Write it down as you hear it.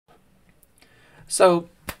So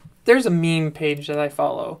there's a meme page that I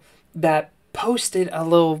follow that posted a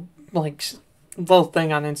little little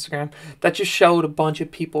thing on Instagram that just showed a bunch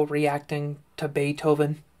of people reacting to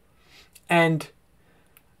Beethoven, and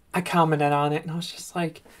I commented on it and I was just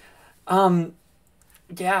like, um,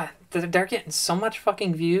 yeah, they're getting so much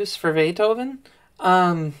fucking views for Beethoven.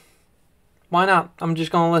 Um, why not? I'm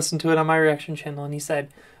just gonna listen to it on my reaction channel. And he said,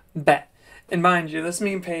 bet. And mind you, this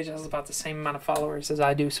meme page has about the same amount of followers as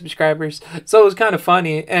I do subscribers. So it was kind of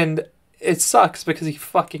funny, and it sucks because he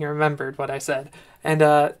fucking remembered what I said. And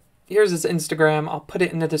here's his Instagram. I'll put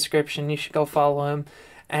it in the description. You should go follow him,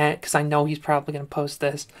 and because I know he's probably gonna post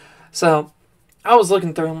this. So I was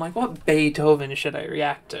looking through. I'm like, what Beethoven should I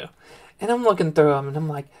react to? And I'm looking through them, and I'm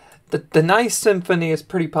like, the Ninth Symphony is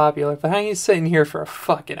pretty popular, but I ain't sitting here for a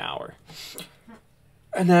fucking hour.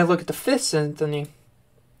 And then I look at the Fifth Symphony,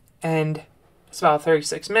 and it's about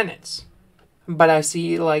 36 minutes. But I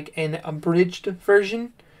see like an abridged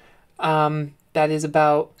version that is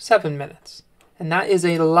about 7 minutes. And that is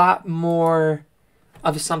a lot more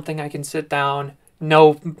of something I can sit down.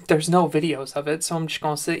 No, there's no videos of it, so I'm just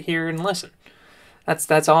going to sit here and listen.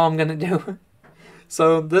 That's all I'm going to do.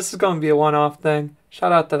 So this is going to be a one-off thing.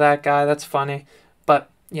 Shout out to that guy. That's funny. But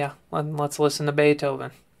yeah, let's listen to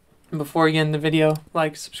Beethoven. Before you end the video,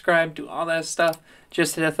 like, subscribe, do all that stuff.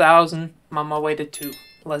 Just hit 1,000. I'm on my way to 2.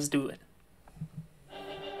 Let's do it.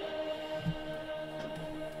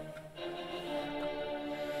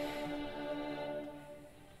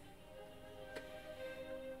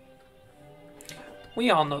 We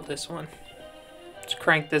all know this one. Let's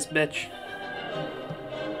crank this bitch.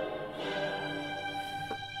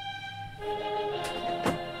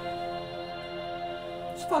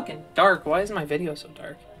 It's fucking dark. Why is my video so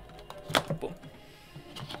dark? Boom.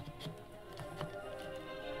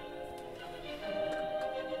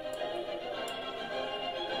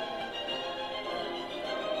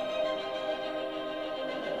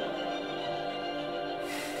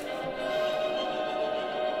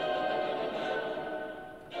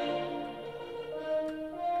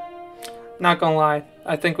 Not gonna lie,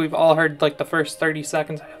 I think we've all heard like the first 30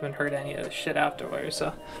 seconds. I haven't heard any of this shit afterwards,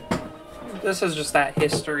 so this is just that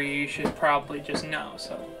history you should probably just know,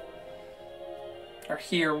 so. Or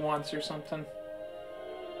hear once or something.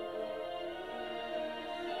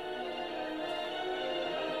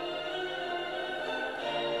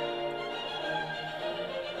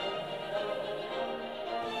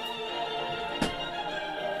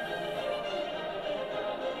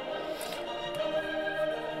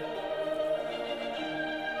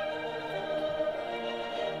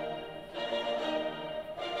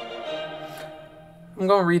 I'm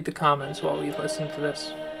going to read the comments while we listen to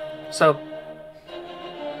this. So,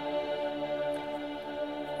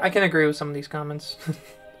 I can agree with some of these comments.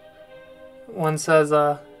 One says,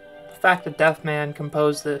 the fact that Deaf Man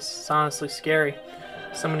composed this is honestly scary.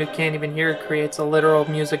 Someone who can't even hear creates a literal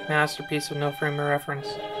music masterpiece with no frame of reference.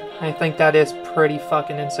 I think that is pretty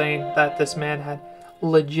fucking insane that this man had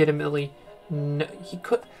legitimately no... He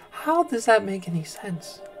could... How does that make any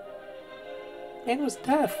sense? Man was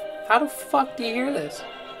deaf. How the fuck do you hear this?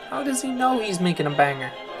 How does he know he's making a banger?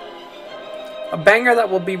 A banger that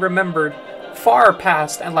will be remembered far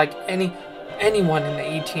past and like anyone in the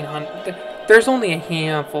 1800s. There's only a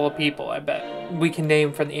handful of people, I bet, we can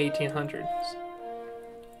name from the 1800s.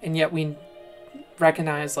 And yet we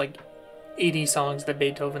recognize like 80 songs that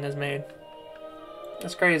Beethoven has made.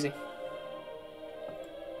 That's crazy.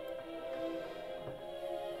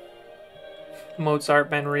 Mozart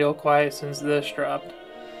been real quiet since this dropped.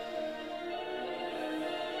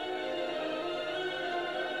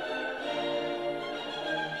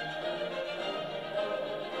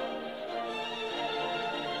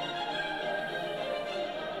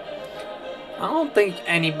 I don't think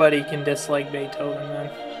anybody can dislike Beethoven,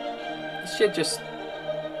 man. This shit just...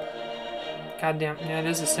 Goddamn, yeah, it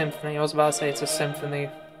is a symphony. I was about to say it's a symphony,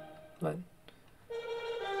 but...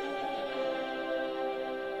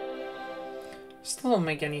 Still don't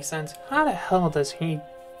make any sense. How the hell did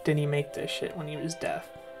he make this shit when he was deaf?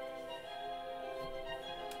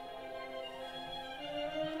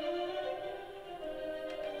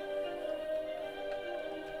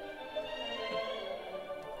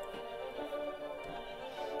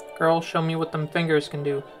 Girl, show me what them fingers can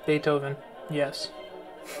do. Beethoven. Yes.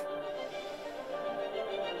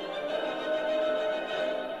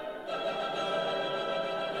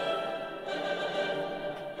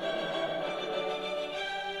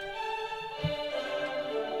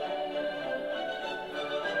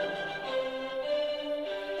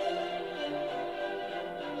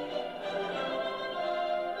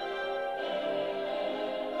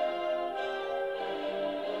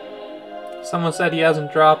 Someone said he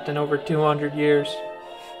hasn't dropped in over 200 years.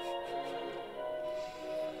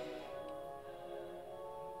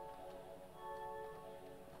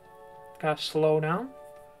 Gotta slow down.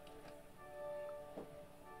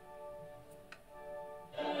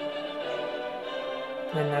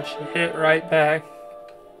 And that should hit right back.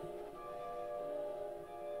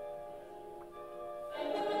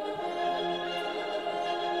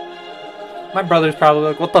 My brother's probably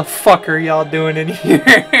like, what the fuck are y'all doing in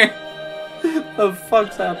here? The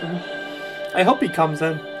fuck's happening? I hope he comes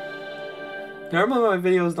in. Normally my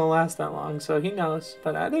videos don't last that long, so he knows.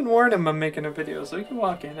 But I didn't warn him I'm making a video, so he can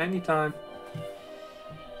walk in anytime.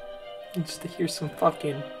 And just to hear some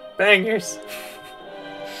fucking bangers.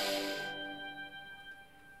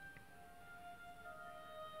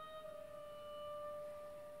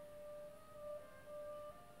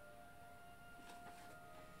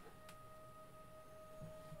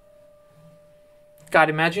 God,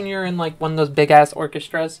 imagine you're in like one of those big ass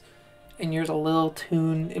orchestras and there's a little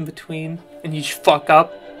tune in between and you just fuck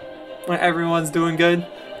up when everyone's doing good.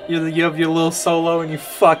 You have your little solo and you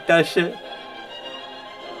fuck that shit.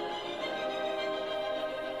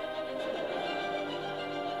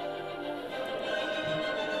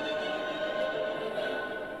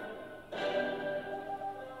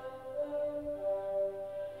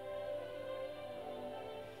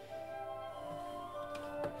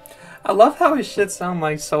 I love how his shit sound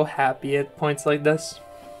like so happy at points like this.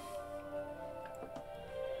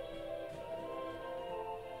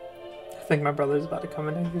 I think my brother's about to come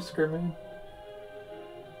in and he's screaming.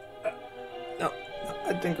 No,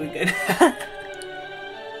 I think we good.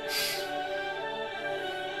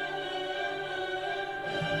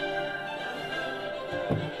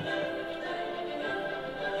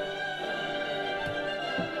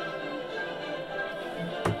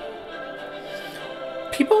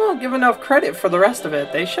 People don't give enough credit for the rest of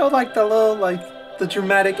it. They show like the little, like, the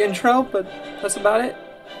dramatic intro, but that's about it.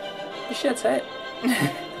 This shit's it.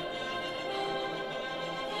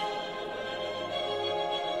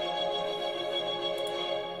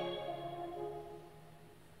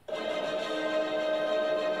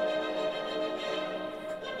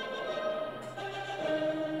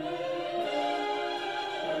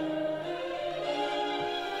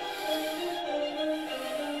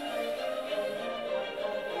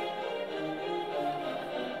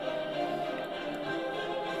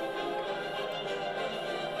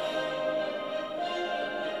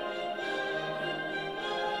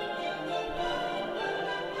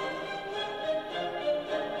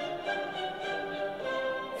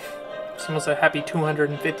 Someone said happy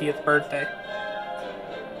 250th birthday.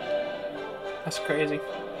 That's crazy.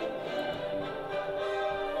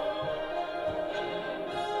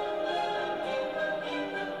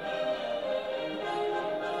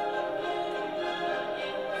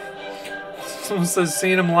 Someone says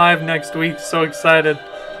seeing him live next week. So excited.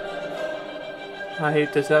 I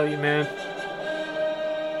hate to tell you, man.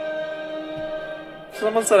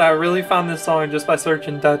 Someone said I really found this song just by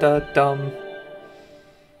searching da-da-dum.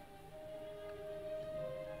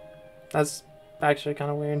 That's actually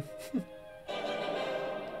kind of weird.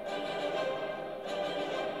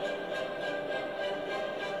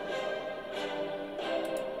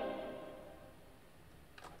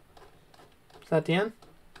 Is that the end?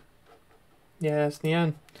 Yeah, it's the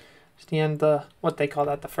end. It's the end, what they call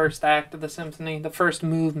that, the first act of the symphony, the first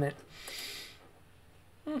movement.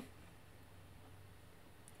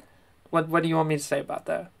 What do you want me to say about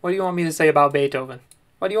that? What do you want me to say about Beethoven?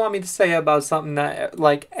 What do you want me to say about something that,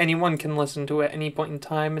 like, anyone can listen to at any point in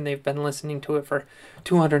time and they've been listening to it for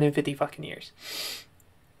 250 fucking years?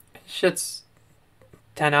 Shit's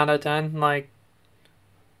 10 out of 10. Like,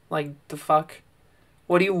 the fuck?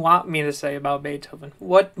 What do you want me to say about Beethoven?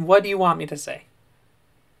 What do you want me to say?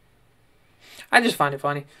 I just find it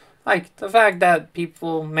funny. Like, the fact that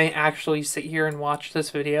people may actually sit here and watch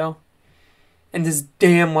this video and this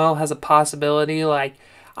damn well has a possibility, like,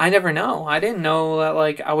 I never know. I didn't know that,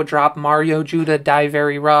 like, I would drop Mario Judah Die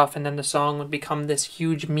Very Rough and then the song would become this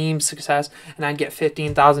huge meme success and I'd get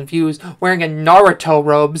 15,000 views wearing a Naruto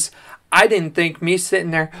robes. I didn't think me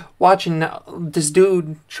sitting there watching this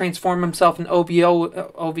dude transform himself in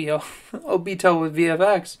Obito with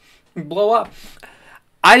VFX and blow up.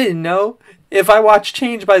 I didn't know if I watched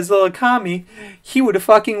Change by Zillakami, he would have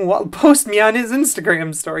fucking post me on his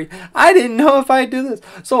Instagram story. I didn't know if I'd do this.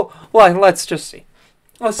 So, well, let's just see.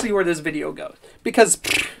 Let's see where this video goes. Because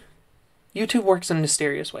YouTube works in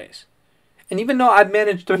mysterious ways. And even though I've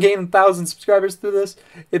managed to gain 1,000 subscribers through this,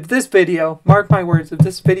 if this video, mark my words, if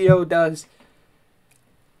this video does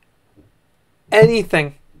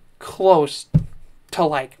anything close to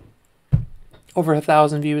like over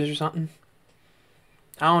 1,000 views or something,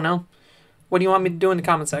 I don't know. What do you want me to do in the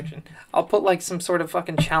comment section? I'll put like some sort of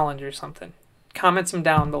fucking challenge or something. Comment some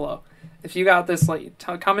down below. If you got this, like,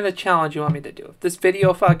 comment a challenge you want me to do. If this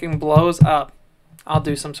video fucking blows up, I'll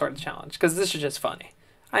do some sort of challenge. Because this is just funny.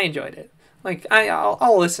 I enjoyed it. Like,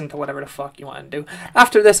 I'll listen to whatever the fuck you want to do.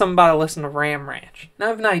 After this, I'm about to listen to Ram Ranch. And I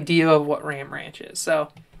have an idea of what Ram Ranch is, so...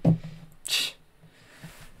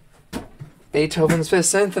 Beethoven's Fifth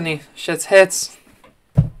Symphony. Shit's hits.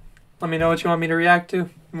 Let me know what you want me to react to.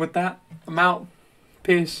 And with that, I'm out.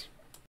 Peace.